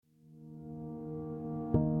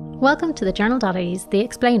Welcome to the Journal.ie's The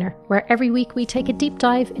Explainer, where every week we take a deep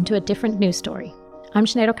dive into a different news story. I'm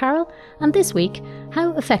Sinead O'Carroll, and this week,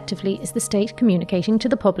 how effectively is the state communicating to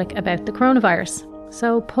the public about the coronavirus?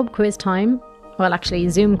 So, pub quiz time, well actually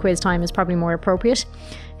Zoom quiz time is probably more appropriate.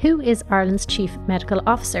 Who is Ireland's Chief Medical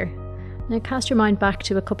Officer? Now cast your mind back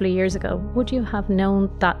to a couple of years ago. Would you have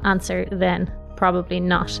known that answer then? Probably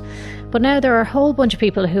not. But now there are a whole bunch of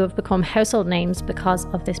people who have become household names because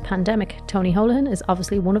of this pandemic. Tony Holohan is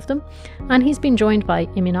obviously one of them, and he's been joined by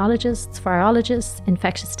immunologists, virologists,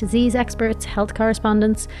 infectious disease experts, health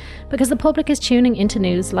correspondents, because the public is tuning into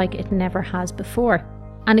news like it never has before.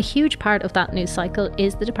 And a huge part of that news cycle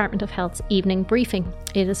is the Department of Health's evening briefing.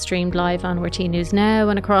 It is streamed live on RT News Now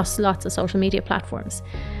and across lots of social media platforms.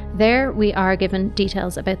 There we are given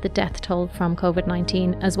details about the death toll from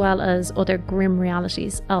COVID-19 as well as other grim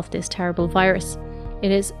realities of this terrible virus.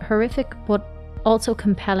 It is horrific but also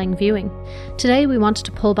compelling viewing. Today we wanted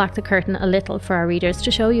to pull back the curtain a little for our readers to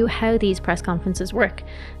show you how these press conferences work.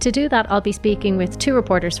 To do that, I'll be speaking with two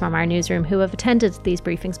reporters from our newsroom who have attended these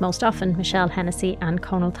briefings most often, Michelle Hennessy and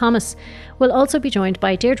Conal Thomas. We'll also be joined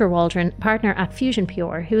by Deirdre Waldron, partner at Fusion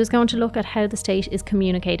PR, who is going to look at how the state is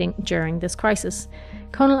communicating during this crisis.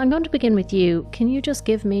 Conal, I'm going to begin with you. Can you just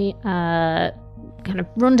give me a kind of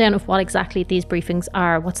rundown of what exactly these briefings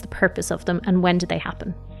are, what's the purpose of them, and when do they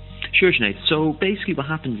happen? Sure, Sinead. So basically what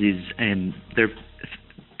happens is they're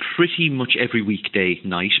pretty much every weekday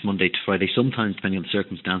night, Monday to Friday. Sometimes, depending on the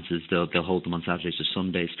circumstances, they'll hold them on Saturdays or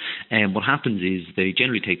Sundays. What happens is they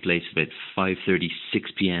generally take place about 5:30,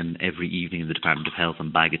 6 p.m. every evening in the Department of Health on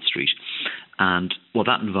Baggot Street. And what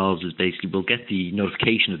that involves is basically we'll get the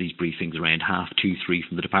notification of these briefings around 2:30, 3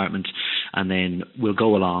 from the department, and then we'll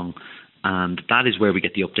go along, and that is where we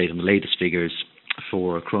get the update on the latest figures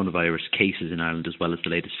for coronavirus cases in Ireland, as well as the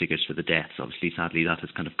latest figures for the deaths. Obviously, sadly, that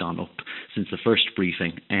has kind of gone up since the first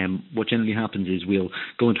briefing. What generally happens is we'll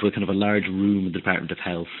go into a kind of a large room in the Department of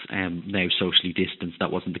Health, now socially distanced.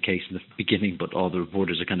 That wasn't the case in the beginning, but all the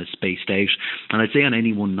reporters are kind of spaced out. And I'd say on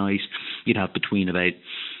any one night, you'd have between about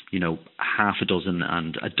half a dozen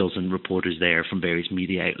and a dozen reporters there from various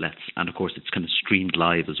media outlets. And of course, it's kind of streamed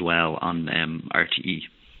live as well on RTE.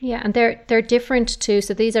 Yeah, and they're different to,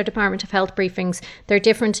 so these are Department of Health briefings, they're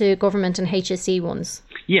different to government and HSE ones.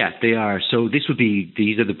 Yeah, they are. So these are the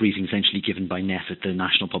briefings essentially given by NEFIT, the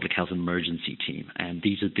National Public Health Emergency Team. And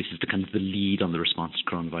this is the kind of the lead on the response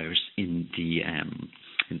to coronavirus in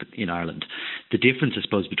Ireland. The difference, I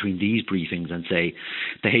suppose, between these briefings and, say,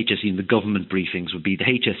 the HSE and the government briefings would be the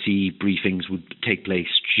HSE briefings would take place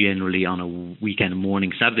generally on a weekend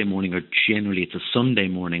morning, Saturday morning, or generally it's a Sunday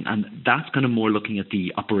morning. And that's kind of more looking at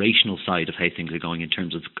the operational side of how things are going in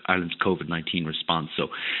terms of Ireland's COVID-19 response. So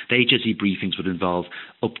the HSE briefings would involve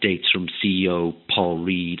updates from CEO Paul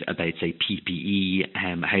Reid about, say, PPE,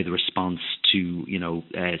 how the response to,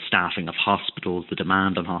 staffing of hospitals, the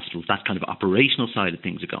demand on hospitals, that kind of operational side of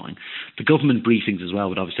things are going. The government briefings as well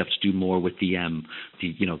would obviously have to do more with the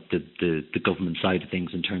government side of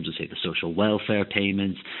things in terms of, say, the social welfare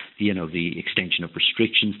payments, the extension of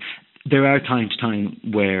restrictions. There are time to time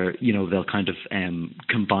where, they'll kind of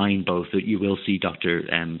combine both. You will see Dr.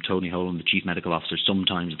 Tony Holohan, the Chief Medical Officer,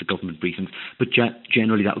 sometimes at the government briefings, but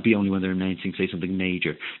generally that would be only when they're announcing, say, something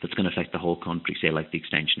major that's going to affect the whole country, say, like the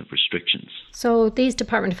extension of restrictions. So these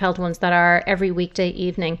Department of Health ones that are every weekday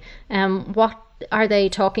evening, what are they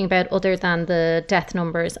talking about other than the death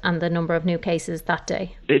numbers and the number of new cases that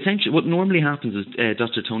day? Essentially, what normally happens is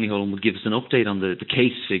Dr. Tony Holohan will give us an update on the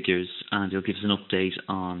case figures, and he'll give us an update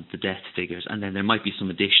on the death figures, and then there might be some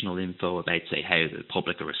additional info about, say, how the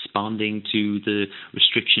public are responding to the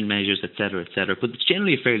restriction measures, etc., etc. But it's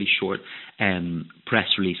generally a fairly short press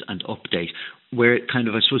release and update. Where it kind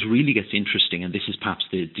of, I suppose, really gets interesting, and this is perhaps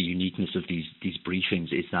the uniqueness of these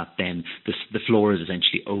briefings, is that then the floor is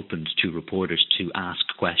essentially opened to reporters to ask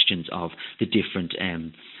questions of the different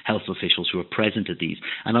health officials who are present at these.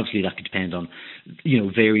 And obviously that could depend on,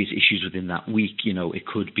 various issues within that week. It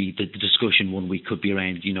could be the discussion one week could be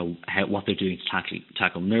around, what they're doing to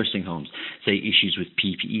tackle nursing homes, say issues with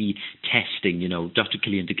PPE, testing. Dr.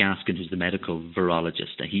 Cillian de Gascon, who's the medical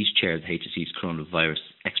virologist, and he's chaired the HSE's coronavirus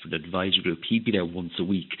expert advisory group. He'd be there once a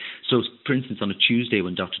week. So, for instance, on a Tuesday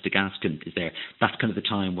when Dr. de Gascon is there, that's kind of the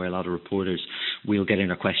time where a lot of reporters will get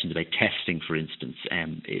in our questions about testing, for instance,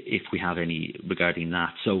 if we have any regarding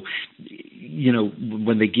that. So,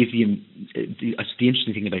 when they give you, the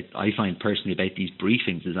interesting thing I find personally about these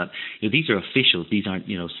briefings is that these are officials. These aren't,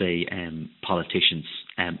 say, politicians.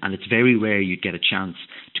 And it's very rare you'd get a chance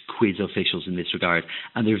to quiz officials in this regard.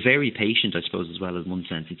 And they're very patient, I suppose, as well, in one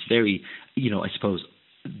sense. It's very, I suppose,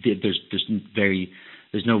 there's very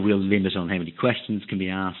There's no real limit on how many questions can be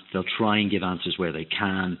asked. They'll try and give answers where they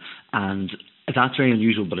can, and that's very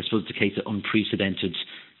unusual, but I suppose it's a case of unprecedented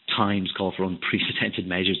times call for unprecedented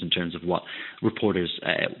measures in terms of what reporters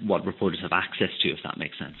have access to, if that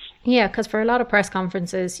makes sense. Yeah, because for a lot of press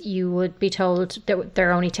conferences, you would be told that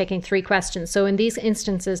they're only taking 3 questions. So in these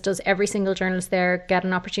instances, does every single journalist there get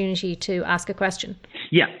an opportunity to ask a question?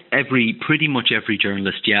 Yeah, pretty much every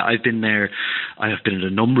journalist. Yeah, I've been there. I have been at a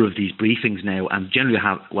number of these briefings now, and generally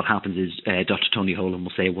what happens is Dr. Tony Holohan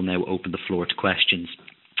will say, we'll now open the floor to questions.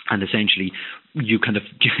 And essentially, you kind of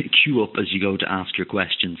queue up as you go to ask your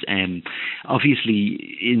questions.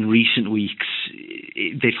 Obviously, in recent weeks,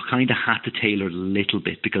 they've kind of had to tailor a little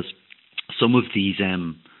bit, because some of these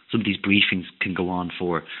briefings can go on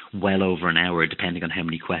for well over an hour, depending on how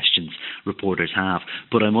many questions reporters have.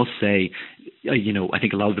 But I must say, I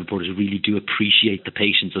think a lot of the reporters really do appreciate the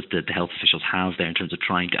patience that the health officials have there in terms of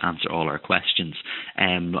trying to answer all our questions.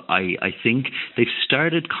 I think they've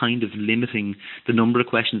started kind of limiting the number of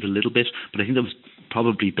questions a little bit, but I think that was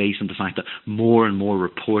probably based on the fact that more and more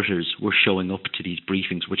reporters were showing up to these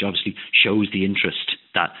briefings, which obviously shows the interest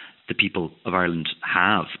that the people of Ireland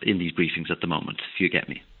have in these briefings at the moment, if you get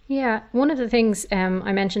me. Yeah, one of the things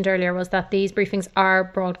I mentioned earlier was that these briefings are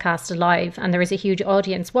broadcast live and there is a huge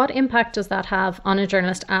audience. What impact does that have on a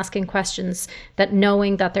journalist asking questions, that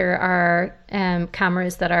knowing that there are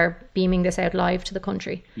cameras that are beaming this out live to the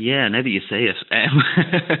country? Yeah, now that you say it,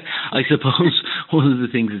 I suppose one of the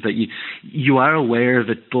things is that you are aware of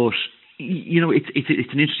it, but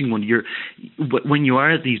it's an interesting one. When you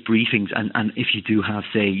are at these briefings, and if you do have,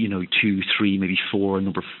 say, 2, 3, maybe 4 a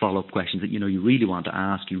number of follow-up questions that you really want to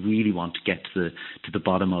ask, you really want to get to the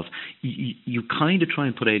bottom of, you kind of try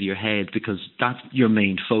and put out of your head, because that's your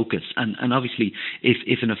main focus. And obviously,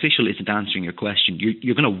 if an official isn't answering your question,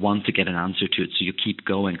 you're going to want to get an answer to it, so you keep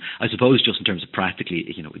going. I suppose just in terms of practically,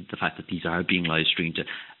 the fact that these are being live streamed to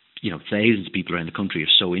thousands of people around the country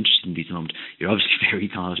are so interested in these at the moment. You're obviously very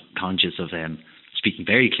conscious of speaking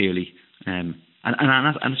very clearly and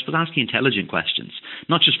I suppose asking intelligent questions,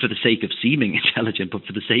 not just for the sake of seeming intelligent, but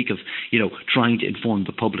for the sake of trying to inform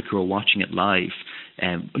the public who are watching it live.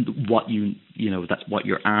 That what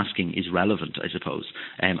you're asking is relevant, I suppose.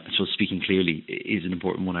 So speaking clearly is an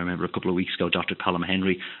important one. I remember a couple of weeks ago, Dr. Colm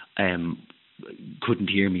Henry couldn't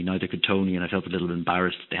hear me, neither could Tony, and I felt a little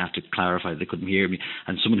embarrassed. They have to clarify they couldn't hear me.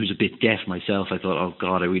 And someone who's a bit deaf myself, I thought, oh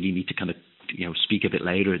God, I really need to kind of speak a bit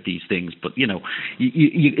louder at these things. But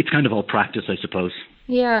it's kind of all practice, I suppose.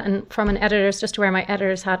 Yeah, and from an editor's, just to wear my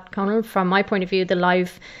editor's hat, Conal, from my point of view, the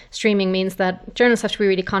live streaming means that journalists have to be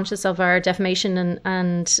really conscious of our defamation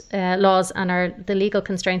and laws and the legal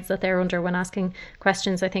constraints that they're under when asking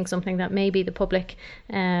questions. I think something that maybe the public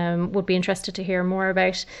would be interested to hear more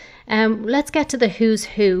about. Let's get to the who's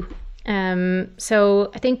who.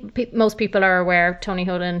 So I think most people are aware Tony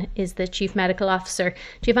Holohan is the Chief Medical Officer.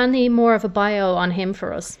 Do you have any more of a bio on him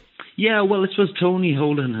for us? Yeah, well, I suppose Tony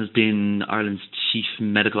Holohan has been Ireland's Chief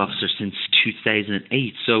Medical Officer since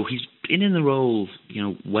 2008. So he's been in the role,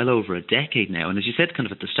 well over a decade now. And as you said kind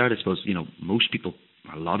of at the start, I suppose, most people,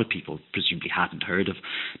 or a lot of people, presumably hadn't heard of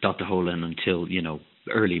Dr. Holohan until,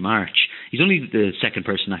 early March. He's only the second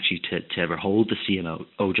person actually to ever hold the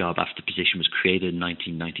CMO job after the position was created in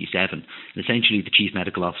 1997. And essentially, the Chief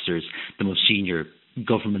Medical Officer is the most senior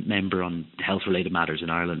government member on health-related matters in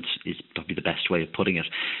Ireland, is probably the best way of putting it.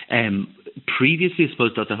 Previously, I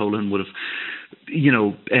suppose Dr. Holohan would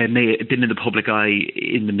have, may have been in the public eye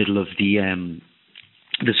in the middle of the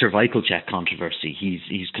cervical check controversy.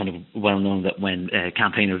 He's kind of well known that when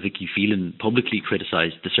campaigner Vicky Phelan publicly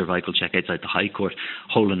criticised the cervical check outside the High Court,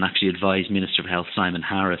 Holohan actually advised Minister of Health Simon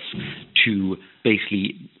Harris to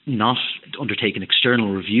basically not undertake an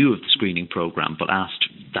external review of the screening programme, but asked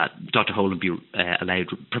that Dr. Holohan be allowed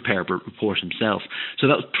to prepare a report himself. So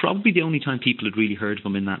that was probably the only time people had really heard of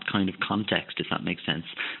him in that kind of context, if that makes sense.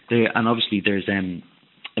 And obviously there's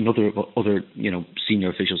other senior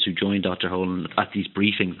officials who joined Dr. Holohan at these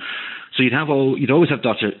briefings. So you'd always have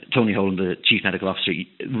Dr. Tony Holohan, the Chief Medical Officer.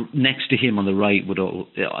 Next to him on the right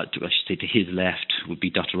to his left would be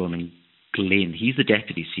Dr. Ronan Glynn. He's the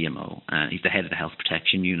Deputy CMO. He's the head of the Health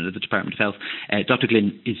Protection Unit of the Department of Health. Dr.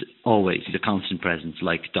 Glynn he's a constant presence,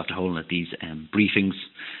 like Dr. Holohan at these briefings.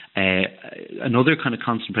 Another kind of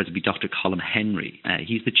constant presence would be Dr. Colm Henry.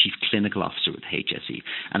 He's the Chief Clinical Officer with HSE.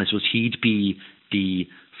 And I suppose he'd be the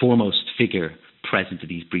foremost figure present at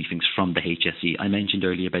these briefings from the HSE. I mentioned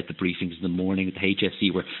earlier about the briefings in the morning at the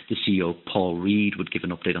HSE where the CEO, Paul Reid, would give an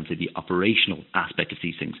update onto the operational aspect of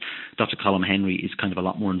these things. Dr. Colm Henry is kind of a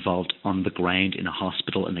lot more involved on the ground in a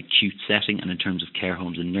hospital, an acute setting, and in terms of care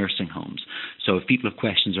homes and nursing homes. So if people have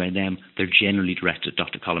questions around them, they're generally directed at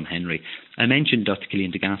Dr. Colm Henry. I mentioned Dr.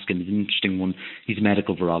 Cillian DeGaskin is an interesting one. He's a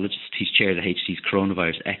medical virologist. He's chair of the HSE's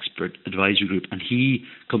Coronavirus Expert Advisory Group, and he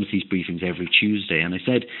comes to these briefings every Tuesday. And I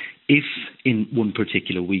said, if in one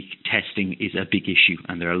particular week testing is a big issue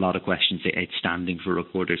and there are a lot of questions outstanding for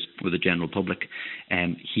reporters, for the general public,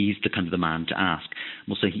 he's the kind of the man to ask. I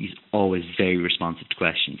must say he's always very responsive to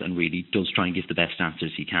questions and really does try and give the best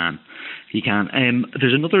answers he can.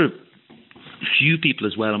 There's another few people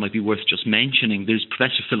as well it might be worth just mentioning. There's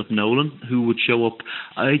Professor Philip Nolan, who would show up,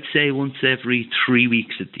 I'd say, once every 3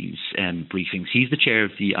 weeks at these briefings. He's the chair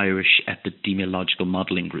of the Irish Epidemiological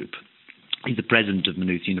Modelling Group. He's the president of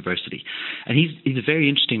Maynooth University. And he's a very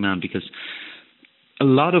interesting man because a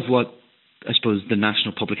lot of what I suppose the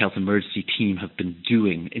National Public Health Emergency Team have been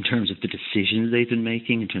doing in terms of the decisions they've been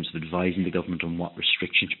making, in terms of advising the government on what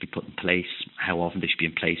restrictions should be put in place, how often they should be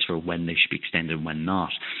in place for, when they should be extended and when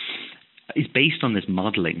not, is based on this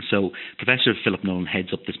modelling. So Professor Philip Nolan heads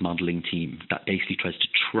up this modelling team that basically tries to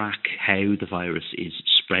track how the virus is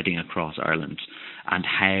spreading across Ireland and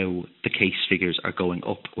how the case figures are going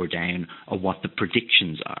up or down or what the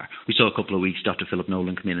predictions are. We saw a couple of weeks Dr. Philip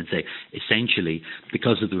Nolan come in and say, essentially,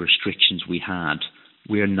 because of the restrictions we had,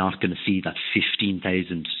 we are not going to see that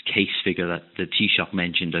 15,000 case figure that the Taoiseach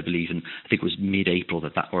mentioned, I believe, and I think it was mid-April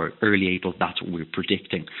or early April, that's what we're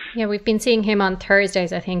predicting. Yeah, we've been seeing him on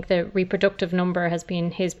Thursdays. I think the reproductive number has been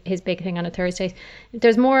his big thing on a Thursday.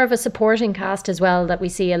 There's more of a supporting cast as well that we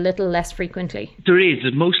see a little less frequently. There is.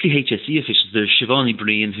 There's mostly HSE officials. There's Siobhan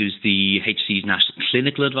Breen, who's the HSE's National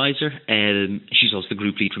Clinical Advisor. She's also the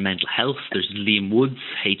Group Lead for Mental Health. There's Liam Woods,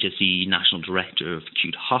 HSE National Director of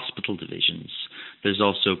Acute Hospital Divisions. There's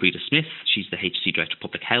also Breda Smith, she's the HSE Director of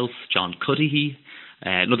Public Health, John Cuddihy,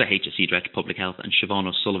 another HSE Director of Public Health, and Siobhan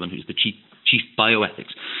O'Sullivan, who's the Chief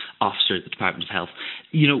Bioethics Officer at the Department of Health.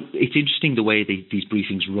 You know, it's interesting the way these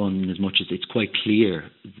briefings run, as much as it's quite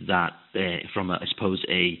clear that from, I suppose,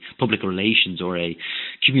 a public relations or a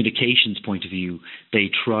communications point of view,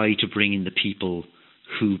 they try to bring in the people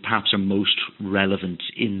who perhaps are most relevant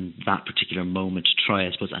in that particular moment to try,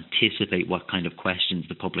 I suppose, anticipate what kind of questions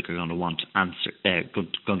the public are going to want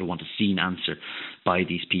to see an answer by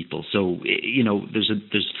these people. So, you know, there's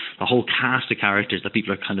a whole cast of characters that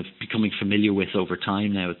people are kind of becoming familiar with over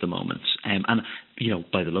time now at the moment. And, you know,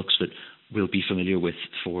 by the looks of it, we'll be familiar with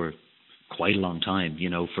for quite a long time, you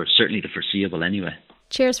know, for certainly the foreseeable anyway.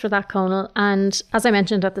 Cheers for that, Conal. And as I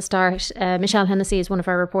mentioned at the start, Michelle Hennessy is one of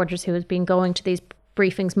our reporters who has been going to these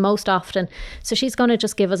briefings most often. So she's going to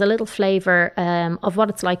just give us a little flavour of what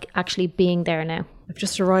it's like actually being there now. I've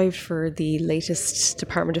just arrived for the latest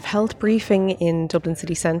Department of Health briefing in Dublin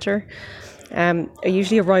City Centre. I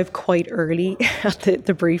usually arrive quite early at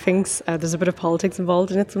the briefings. There's a bit of politics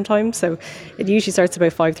involved in it sometimes, so it usually starts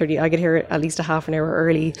about 5:30. I get here at least a half an hour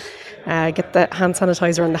early, get the hand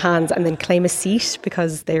sanitizer on the hands and then claim a seat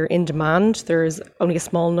because they're in demand. There's only a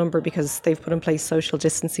small number because they've put in place social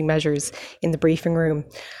distancing measures in the briefing room.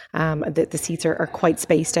 The seats are quite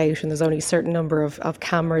spaced out and there's only a certain number of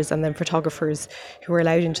cameras and then photographers who are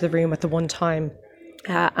allowed into the room at the one time.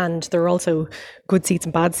 And there are also good seats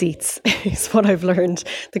and bad seats, is what I've learned.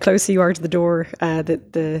 The closer you are to the door,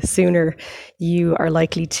 the sooner you are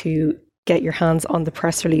likely to get your hands on the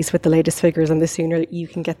press release with the latest figures, and the sooner you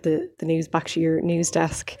can get the news back to your news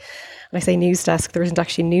desk. And I say news desk, there isn't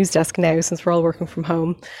actually a news desk now since we're all working from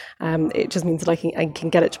home. It just means that I can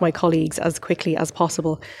get it to my colleagues as quickly as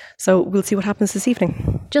possible. So we'll see what happens this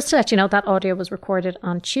evening. Just to let you know, that audio was recorded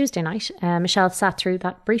on Tuesday night. Michelle sat through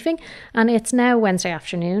that briefing and it's now Wednesday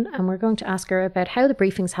afternoon and we're going to ask her about how the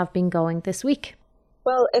briefings have been going this week.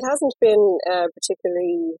 Well, it hasn't been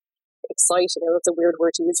particularly exciting. I know it's a weird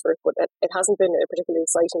word to use for it, but it hasn't been a particularly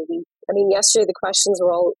exciting week. I mean, yesterday the questions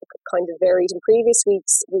were all kind of varied. In previous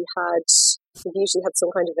weeks, we've usually had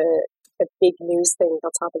some kind of a big news thing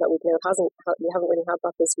that's happened that week. Now, we haven't really had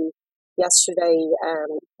that this week. Yesterday,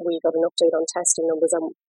 we got an update on testing numbers,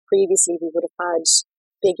 and previously we would have had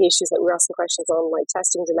big issues that we were asking questions on, like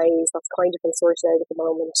testing delays. That's kind of been sorted out at the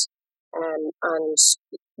moment. And,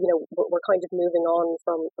 you know, we're kind of moving on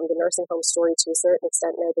from the nursing home story to a certain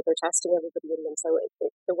extent now that they're testing everybody in them. So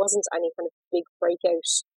there wasn't any kind of big breakout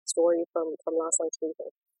story from last night's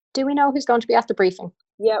briefing. Do we know who's going to be at the briefing?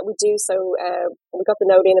 Yeah, we do. So we got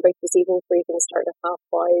the note in about this evening's briefing starting at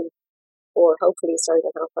 5:30, or hopefully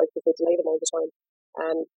starting at 5:30 because they delay them all the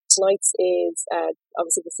time. tonight's is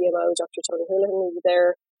obviously the CMO, Dr. Tony Holohan, will be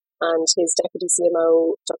there, and his deputy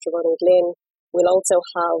CMO, Dr. Ronald Lynn. We'll also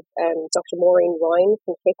have Dr. Maureen Ryan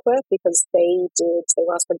from HICWA, because they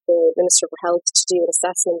were asked by the Minister for Health to do an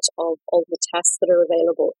assessment of all the tests that are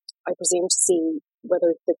available. I presume to see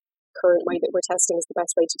whether the current way that we're testing is the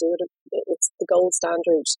best way to do it. It's the gold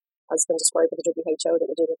standard, as been described by the WHO, that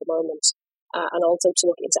we're doing at the moment. And also to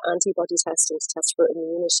look into antibody testing to test for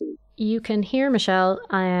immunity. You can hear Michelle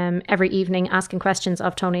every evening asking questions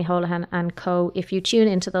of Tony Holohan and co. If you tune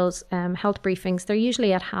into those health briefings, they're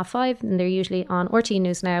usually at 5:30, and they're usually on RT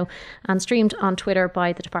News Now and streamed on Twitter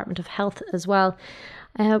by the Department of Health as well.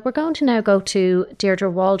 We're going to now go to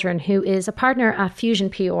Deirdre Waldron, who is a partner at Fusion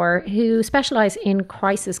PR, who specialise in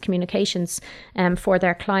crisis communications for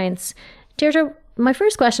their clients. Deirdre, my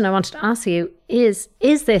first question I wanted to ask you is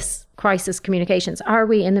this crisis communications? Are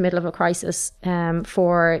we in the middle of a crisis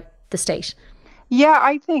for the state? Yeah,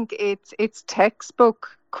 I think it's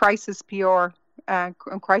textbook crisis PR and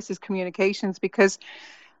crisis communications, because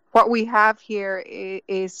what we have here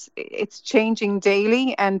is it's changing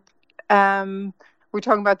daily, and we're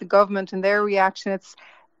talking about the government and their reaction. It's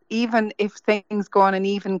even if things go on an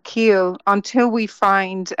even keel, until we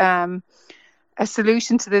find a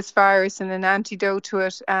solution to this virus and an antidote to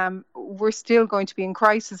it, we're still going to be in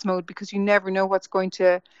crisis mode, because you never know what's going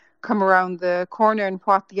to come around the corner and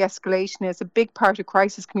what the escalation is. A big part of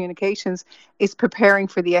crisis communications is preparing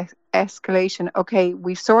for the escalation. Okay,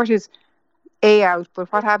 we've sorted A out,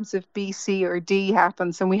 but what happens if B, C or D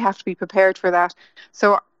happens? And we have to be prepared for that.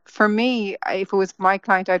 So for me, if it was my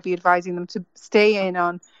client, I'd be advising them to stay in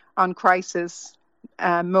on crisis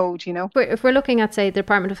mode, you know. If we're looking at, say, the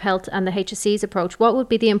Department of Health and the HSE's approach, what would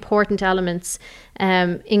be the important elements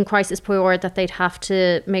in crisis PR that they'd have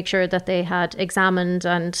to make sure that they had examined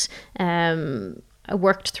and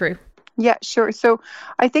worked through? Yeah, sure. So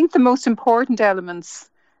I think the most important elements,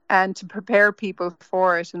 and to prepare people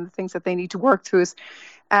for it, and the things that they need to work through, is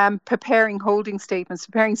preparing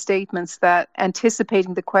statements that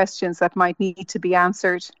anticipating the questions that might need to be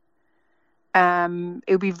answered.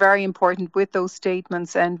 It would be very important with those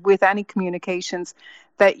statements and with any communications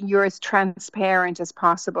that you're as transparent as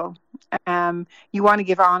possible. You want to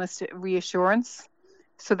give honest reassurance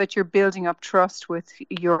so that you're building up trust with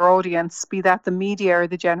your audience, be that the media or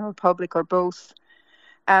the general public or both.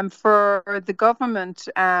 For the government,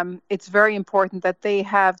 it's very important that they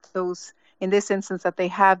have those, in this instance, that they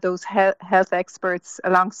have those health experts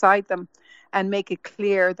alongside them, and make it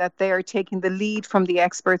clear that they are taking the lead from the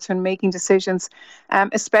experts when making decisions,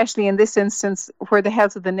 especially in this instance where the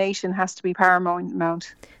health of the nation has to be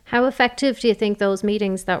paramount. How effective do you think those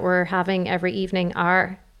meetings that we're having every evening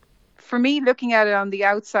are? For me, looking at it on the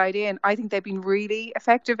outside in, I think they've been really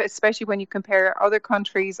effective, especially when you compare other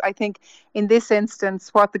countries. I think in this instance,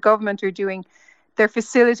 what the government are doing, they're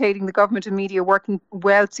facilitating the government and media working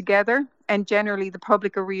well together, and generally the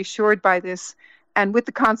public are reassured by this. And with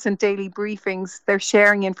the constant daily briefings, they're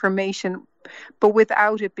sharing information, but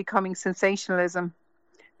without it becoming sensationalism.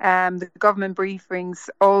 The government briefings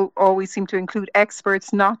always seem to include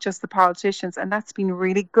experts, not just the politicians, and that's been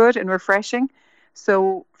really good and refreshing.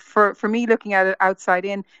 So for me, looking at it outside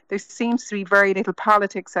in, there seems to be very little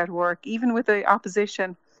politics at work, even with the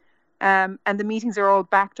opposition. And the meetings are all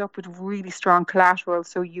backed up with really strong collateral.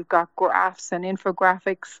 So you've got graphs and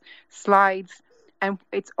infographics, slides, and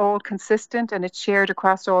it's all consistent and it's shared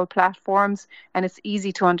across all platforms, and it's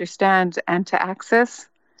easy to understand and to access.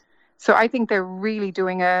 So I think they're really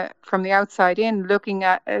doing from the outside in, looking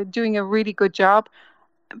at doing a really good job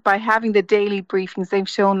by having the daily briefings. They've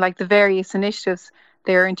shown like the various initiatives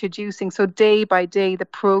they're introducing. So day by day, the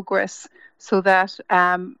progress, so that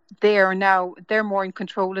they're more in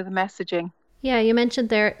control of the messaging. Yeah, you mentioned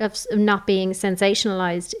there of not being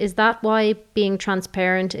sensationalized. Is that why being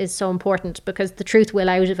transparent is so important? Because the truth will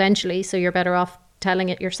out eventually, so you're better off telling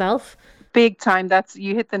it yourself? Big time.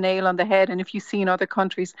 You hit the nail on the head. And if you see in other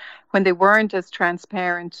countries, when they weren't as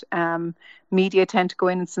transparent, media tend to go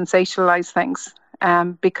in and sensationalize things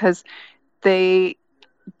because you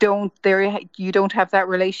don't have that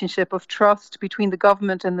relationship of trust between the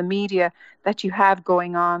government and the media that you have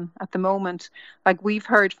going on at the moment. Like we've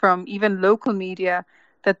heard from even local media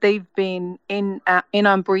that they've been in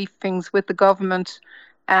on briefings with the government.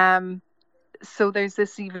 So there's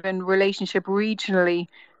this even relationship regionally,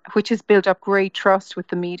 which has built up great trust with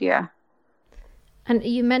the media. And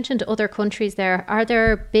you mentioned other countries there. Are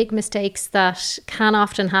there big mistakes that can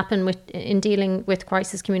often happen in dealing with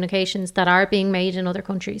crisis communications that are being made in other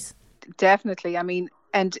countries? Definitely. I mean,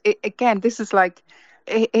 and again, this is like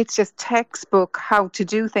it's just textbook how to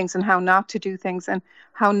do things and how not to do things. And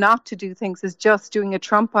how not to do things is just doing a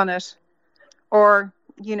Trump on it, or,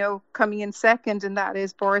 coming in second, and that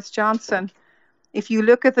is Boris Johnson. If you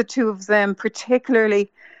look at the two of them,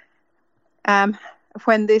 particularly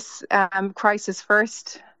when this crisis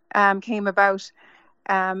first came about,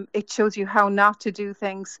 it shows you how not to do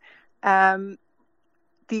things. The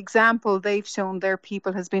example they've shown their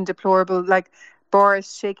people has been deplorable, like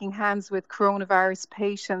Boris shaking hands with coronavirus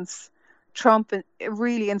patients, Trump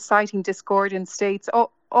really inciting discord in states,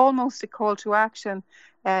 almost a call to action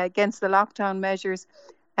against the lockdown measures,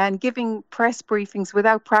 and giving press briefings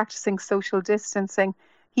without practicing social distancing.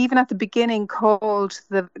 He even at the beginning called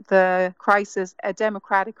the crisis a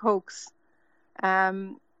democratic hoax.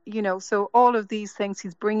 So all of these things,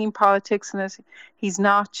 he's bringing politics in it. He's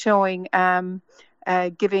not showing,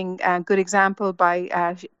 giving a good example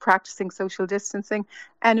by practicing social distancing.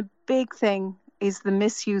 And a big thing is the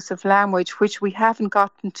misuse of language, which we haven't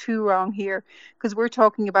gotten too wrong here, because we're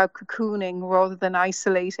talking about cocooning rather than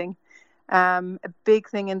isolating. A big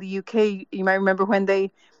thing in the UK, you might remember when they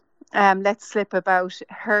let slip about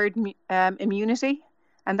herd immunity,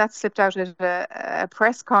 and that slipped out at a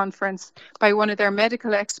press conference by one of their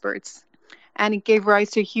medical experts. And it gave rise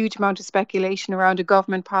to a huge amount of speculation around a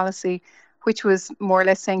government policy, which was more or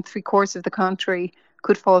less saying 3/4 of the country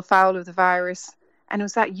could fall foul of the virus. And it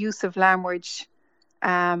was that use of language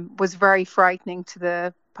was very frightening to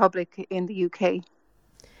the public in the UK.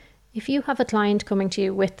 If you have a client coming to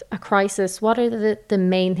you with a crisis, what are the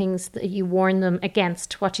main things that you warn them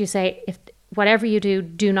against? What do you say, if whatever you do,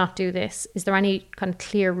 do not do this? Is there any kind of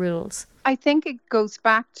clear rules? I think it goes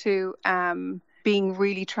back to being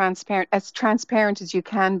really transparent as you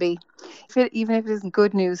can be. Even if it isn't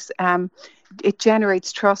good news, it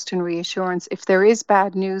generates trust and reassurance. If there is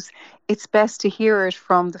bad news, it's best to hear it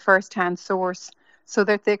from the first-hand source so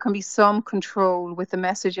that there can be some control with the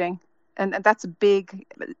messaging. And that's a big,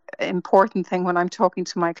 important thing when I'm talking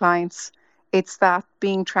to my clients. It's that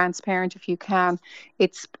being transparent if you can.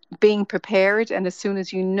 It's being prepared. And as soon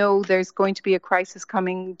as you know there's going to be a crisis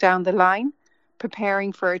coming down the line,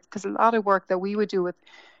 preparing for it. Because a lot of work that we would do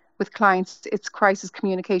with clients, it's crisis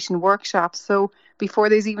communication workshops. So before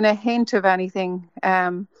there's even a hint of anything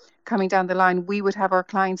coming down the line, we would have our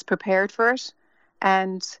clients prepared for it.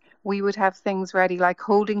 And we would have things ready like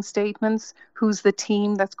holding statements, who's the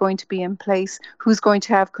team that's going to be in place, who's going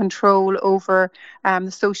to have control over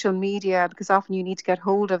the social media, because often you need to get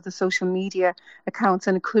hold of the social media accounts,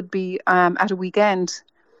 and it could be at a weekend.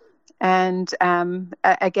 And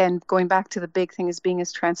again, going back to the big thing is being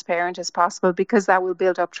as transparent as possible, because that will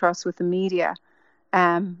build up trust with the media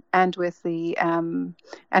and with the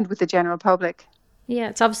general public. Yeah,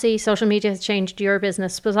 it's obviously social media has changed your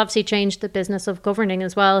business, but it's obviously changed the business of governing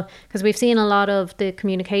as well, because we've seen a lot of the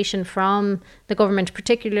communication from the government,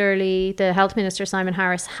 particularly the Health Minister, Simon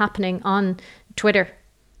Harris, happening on Twitter.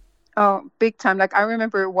 Oh, big time. Like, I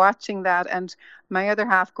remember watching that, and my other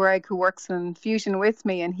half, Greg, who works in Fusion with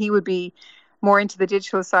me, and he would be more into the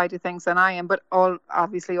digital side of things than I am, but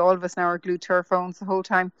obviously all of us now are glued to our phones the whole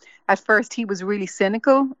time. At first, he was really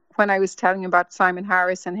cynical when I was telling him about Simon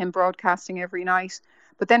Harris and him broadcasting every night.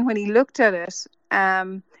 But then when he looked at it,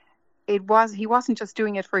 he wasn't just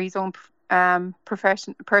doing it for his own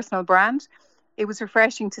personal brand. It was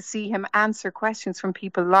refreshing to see him answer questions from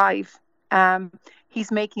people live.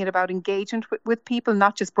 He's making it about engagement with people,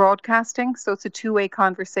 not just broadcasting. So it's a two-way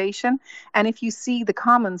conversation. And if you see the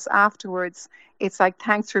comments afterwards, it's like,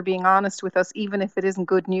 thanks for being honest with us, even if it isn't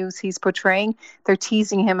good news he's portraying. They're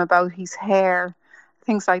teasing him about his hair,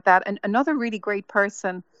 things like that. And another really great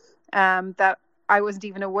person that I wasn't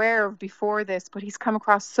even aware of before this, but he's come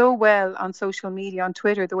across so well on social media, on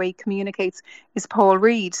Twitter, the way he communicates, is Paul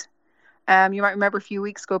Reid. You might remember a few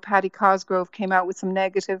weeks ago, Paddy Cosgrove came out with some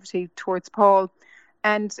negativity towards Paul.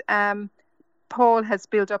 And Paul has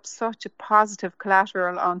built up such a positive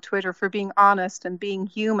collateral on Twitter for being honest and being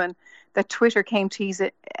human that Twitter came to his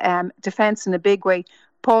defense in a big way.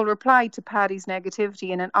 Paul replied to Paddy's negativity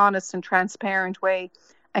in an honest and transparent way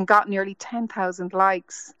and got nearly 10,000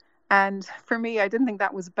 likes. And for me, I didn't think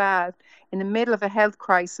that was bad. In the middle of a health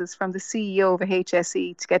crisis, from the CEO of a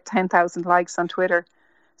HSE to get 10,000 likes on Twitter.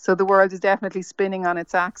 So the world is definitely spinning on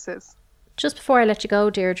its axis. Just before I let you go,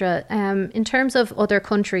 Deirdre, in terms of other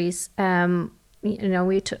countries,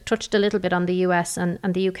 we touched a little bit on the US and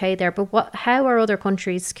the UK there, but how are other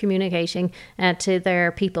countries communicating to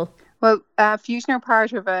their people? Well, Fusion are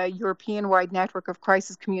part of a European-wide network of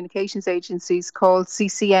crisis communications agencies called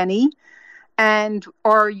CCNE, and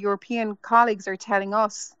our European colleagues are telling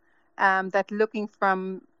us that looking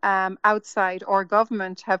from outside, our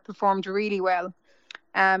government have performed really well.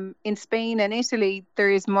 In Spain and Italy, there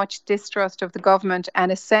is much distrust of the government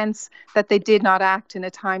and a sense that they did not act in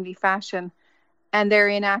a timely fashion, and their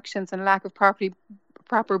inactions and lack of proper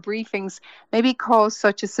briefings maybe caused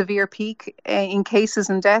such a severe peak in cases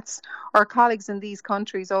and deaths. Our colleagues in these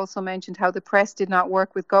countries also mentioned how the press did not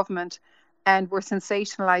work with government and were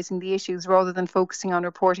sensationalizing the issues rather than focusing on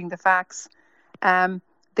reporting the facts.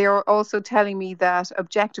 They are also telling me that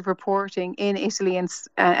objective reporting in Italy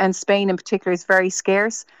and Spain in particular is very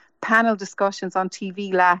scarce. Panel discussions on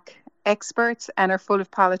TV lack experts and are full of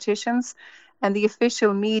politicians, and the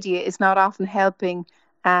official media is not often helping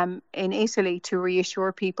in Italy to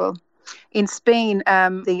reassure people. In Spain,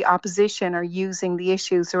 the opposition are using the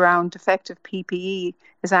issues around defective PPE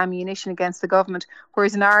as ammunition against the government,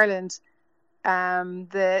 whereas in Ireland,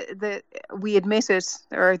 we admitted,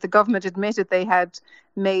 or the government admitted, they had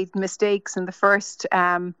made mistakes in the first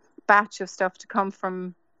batch of stuff to come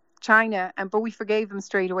from China, but we forgave them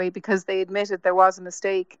straight away because they admitted there was a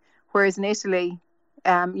mistake. Whereas in Italy,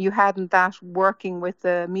 you hadn't that working with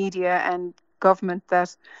the media and government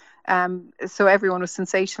that. So everyone was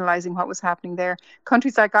sensationalizing what was happening there.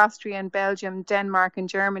 Countries like Austria and Belgium, Denmark and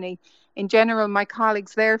Germany, in general, my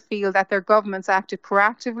colleagues there feel that their governments acted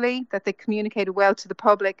proactively, that they communicated well to the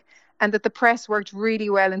public, and that the press worked really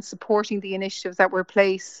well in supporting the initiatives that were in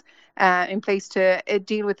place to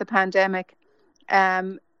deal with the pandemic.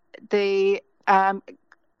 The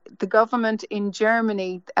government in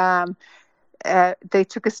Germany, they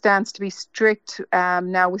took a stance to be strict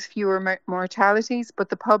now with fewer mortalities, but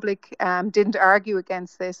the public didn't argue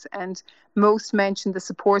against this, and most mentioned the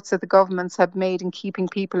supports that the governments have made in keeping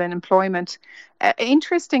people in employment.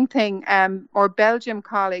 Interesting thing, our Belgium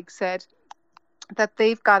colleague said that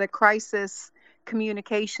they've got a crisis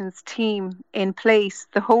communications team in place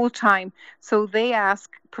the whole time, so they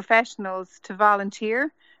ask professionals to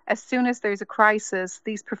volunteer. As soon as there's a crisis,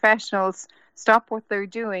 these professionals stop what they're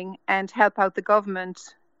doing and help out the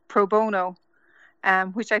government pro bono,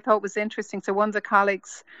 which I thought was interesting. So one of the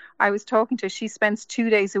colleagues I was talking to, she spends 2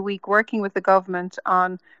 days a week working with the government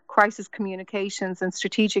on crisis communications and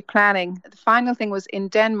strategic planning. The final thing was in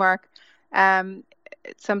Denmark,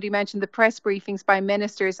 somebody mentioned the press briefings by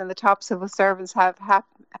ministers and the top civil servants have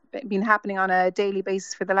been happening on a daily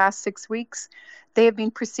basis for the last 6 weeks. They have been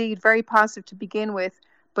perceived very positive to begin with,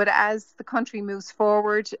 but as the country moves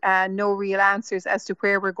forward, no real answers as to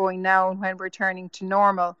where we're going now and when we're turning to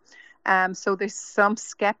normal. So there's some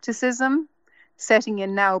skepticism setting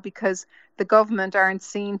in now because the government aren't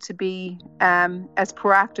seen to be as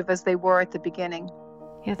proactive as they were at the beginning.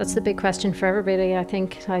 Yeah, that's the big question for everybody, I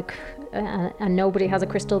think. And nobody has a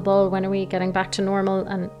crystal ball. When are we getting back to normal?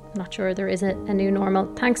 And I'm not sure there is a new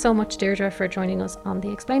normal. Thanks so much, Deirdre, for joining us on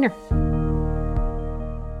The Explainer.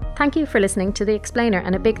 Thank you for listening to The Explainer,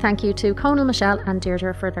 and a big thank you to Conal, Michelle and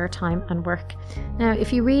Deirdre for their time and work. Now,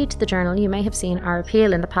 if you read the journal, you may have seen our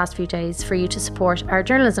appeal in the past few days for you to support our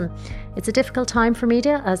journalism. It's a difficult time for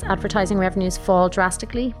media as advertising revenues fall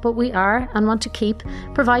drastically, but we are and want to keep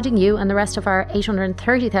providing you and the rest of our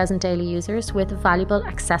 830,000 daily users with valuable,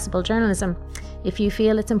 accessible journalism. If you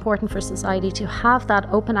feel it's important for society to have that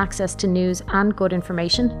open access to news and good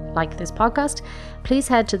information, like this podcast, please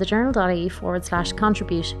head to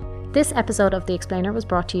thejournal.ie/contribute. This episode of The Explainer was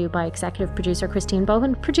brought to you by executive producer Christine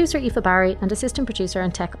Bowen, producer Aoife Barry, and assistant producer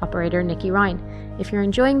and tech operator Nikki Ryan. If you're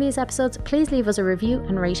enjoying these episodes, please leave us a review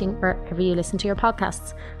and rating wherever you listen to your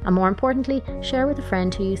podcasts. And more importantly, share with a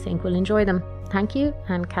friend who you think will enjoy them. Thank you,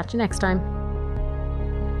 and catch you next time.